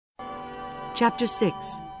Chapter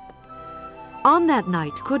 6. On that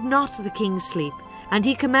night could not the king sleep, and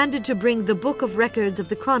he commanded to bring the book of records of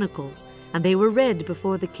the Chronicles, and they were read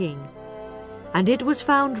before the king. And it was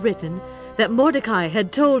found written that Mordecai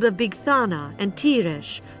had told of Bigthana and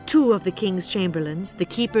Teresh, two of the king's chamberlains, the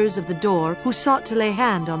keepers of the door, who sought to lay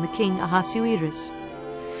hand on the king Ahasuerus.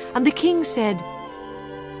 And the king said,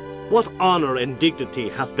 What honor and dignity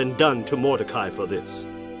hath been done to Mordecai for this?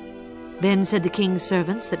 Then said the king's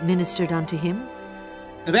servants that ministered unto him,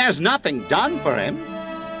 There's nothing done for him.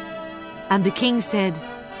 And the king said,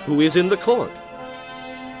 Who is in the court?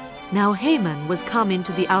 Now Haman was come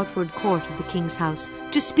into the outward court of the king's house,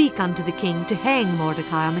 to speak unto the king to hang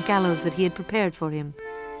Mordecai on the gallows that he had prepared for him.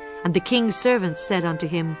 And the king's servants said unto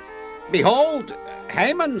him, Behold,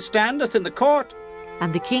 Haman standeth in the court.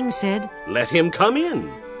 And the king said, Let him come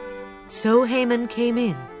in. So Haman came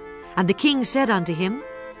in. And the king said unto him,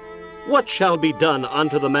 What shall be done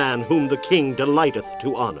unto the man whom the king delighteth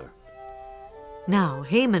to honor? Now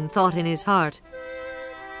Haman thought in his heart,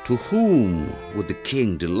 To whom would the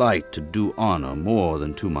king delight to do honor more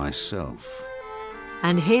than to myself?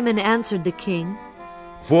 And Haman answered the king,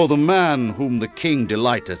 For the man whom the king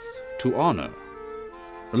delighteth to honor.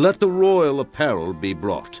 Let the royal apparel be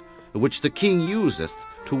brought, which the king useth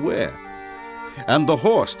to wear, and the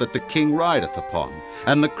horse that the king rideth upon,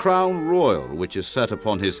 and the crown royal which is set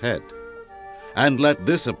upon his head. And let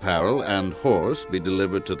this apparel and horse be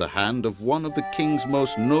delivered to the hand of one of the king's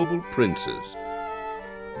most noble princes,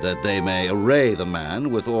 that they may array the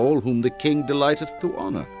man with all whom the king delighteth to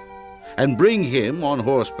honor, and bring him on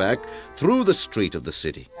horseback through the street of the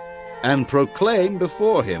city, and proclaim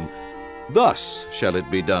before him, Thus shall it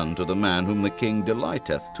be done to the man whom the king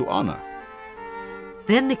delighteth to honor.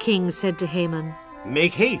 Then the king said to Haman,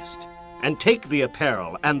 Make haste, and take the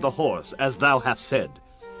apparel and the horse, as thou hast said,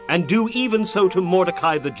 and do even so to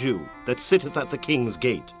Mordecai the Jew, that sitteth at the king's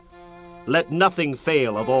gate. Let nothing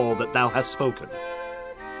fail of all that thou hast spoken.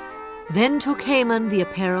 Then took Haman the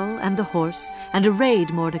apparel and the horse, and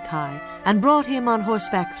arrayed Mordecai, and brought him on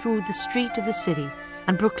horseback through the street of the city,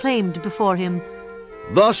 and proclaimed before him,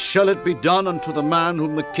 Thus shall it be done unto the man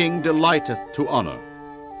whom the king delighteth to honor.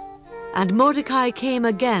 And Mordecai came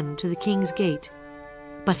again to the king's gate.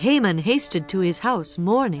 But Haman hasted to his house,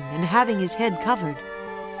 mourning, and having his head covered.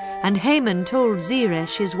 And Haman told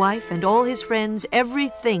Zeresh his wife and all his friends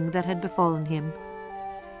everything that had befallen him.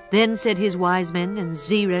 Then said his wise men and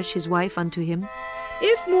Zeresh his wife unto him,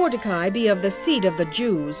 If Mordecai be of the seed of the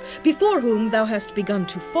Jews, before whom thou hast begun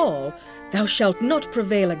to fall, thou shalt not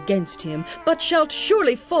prevail against him, but shalt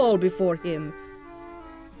surely fall before him.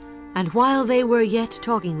 And while they were yet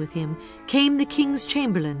talking with him, came the king's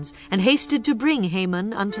chamberlains, and hasted to bring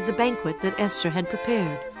Haman unto the banquet that Esther had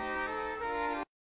prepared.